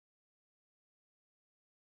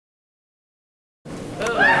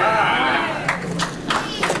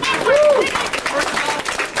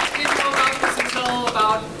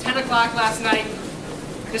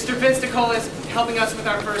Mr. DiCola is helping us with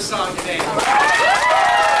our first song today.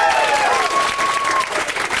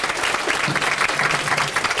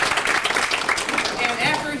 And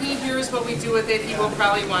after he hears what we do with it, he will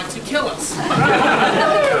probably want to kill us.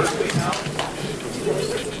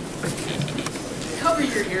 Cover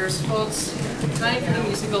your ears, folks. Time for the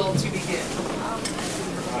musical to begin.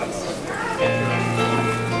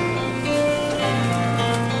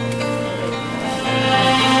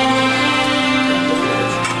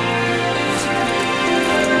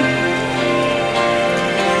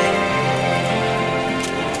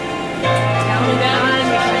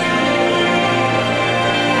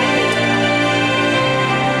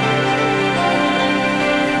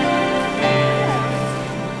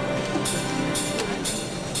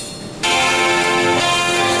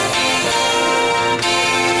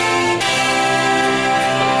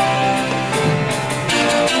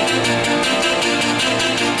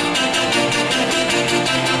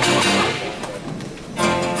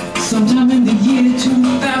 Sometime in the year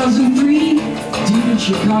 2003, deep in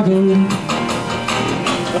Chicago,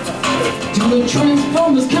 to a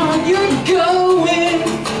Transformers con you're going.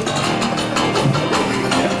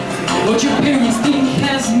 What your parents think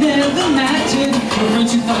has never mattered. Your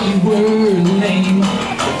friends who thought you were lame.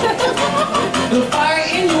 The fire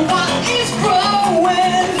in your wallet is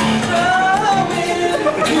growing, growing.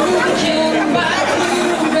 You can buy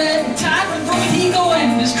a red tie from Ego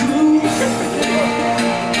and his crew.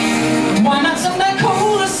 Why not some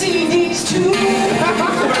DiCola CDs too?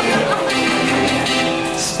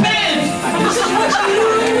 Spend! This is what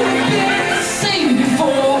you've been saving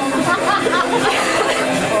for.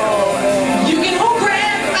 You can hold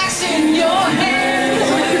grandbacks in your hands.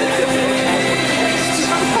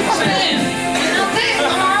 Spend! Out there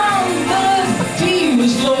on the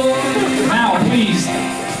dealer's floor. Now, please.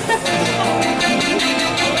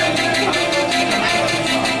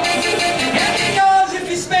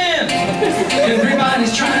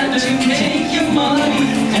 Everybody's trying to take your money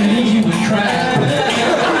and then you would cry.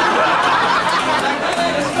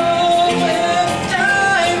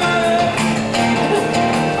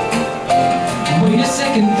 Wait a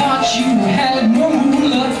second, thought you had more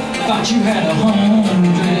moolah, thought you had 100.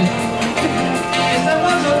 Guess that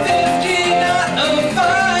was a 50, not a $5.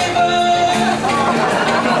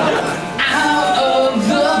 Out of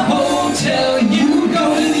the hotel, you go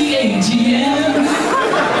to the ATM.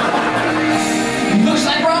 Looks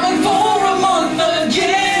like ramen for a month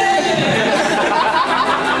again.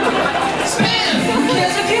 Spend! Who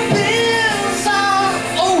cares if your bills are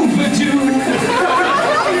overdue?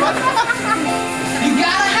 You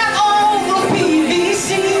gotta have all the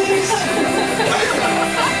PVCs.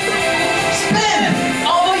 Spend!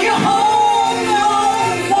 Although your home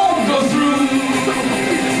loan won't go through,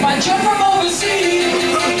 might jump from overseas.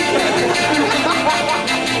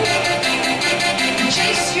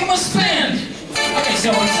 Chase, you must spend! Okay,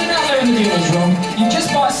 so I'm sitting out there in the dealer's room. You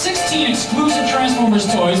just bought 16 exclusive Transformers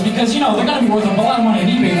toys because, you know, they're going to be worth a lot of money on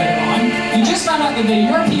eBay later on. You just found out that the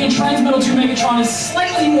European Transmetal 2 Megatron is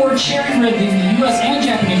slightly more cherry red than the US and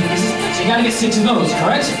Japanese releases, so you got to get 6 of those,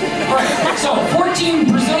 correct? Right. So,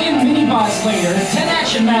 14 Brazilian mini-bots later, 10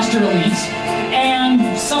 Action Master Elites, and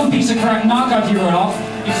some piece of crap knockoff you wrote off.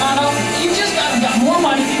 You found out you just got more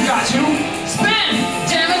money than you got to spend.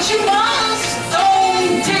 Damn it, you must!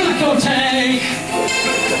 Don't take.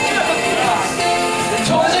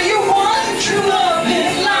 Toys are your one true love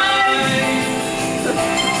in life.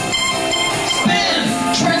 Spend.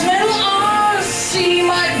 Transmetal RC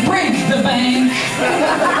might break the bank.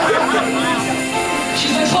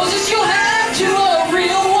 She's the closest you'll have to a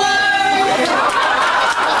real wife.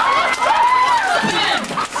 Spend.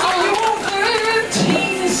 So you want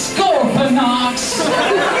 13 Scorponaux.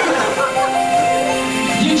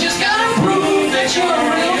 You just gotta prove that you're a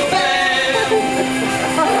real fan.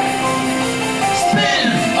 Spin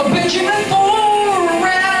a Benjamin for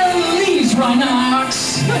Rally's Rhinox.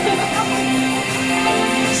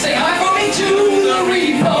 Say hi for me to the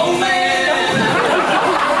Repo Man.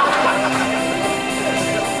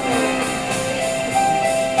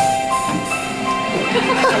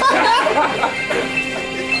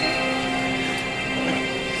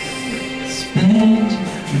 Spend,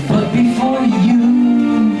 but before you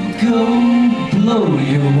go blow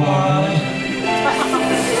your wad.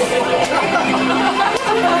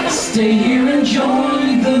 Stay here and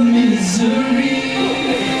join the misery.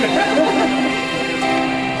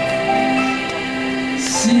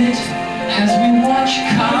 Sit as we watch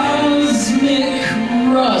cosmic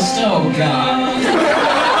rust. Oh God.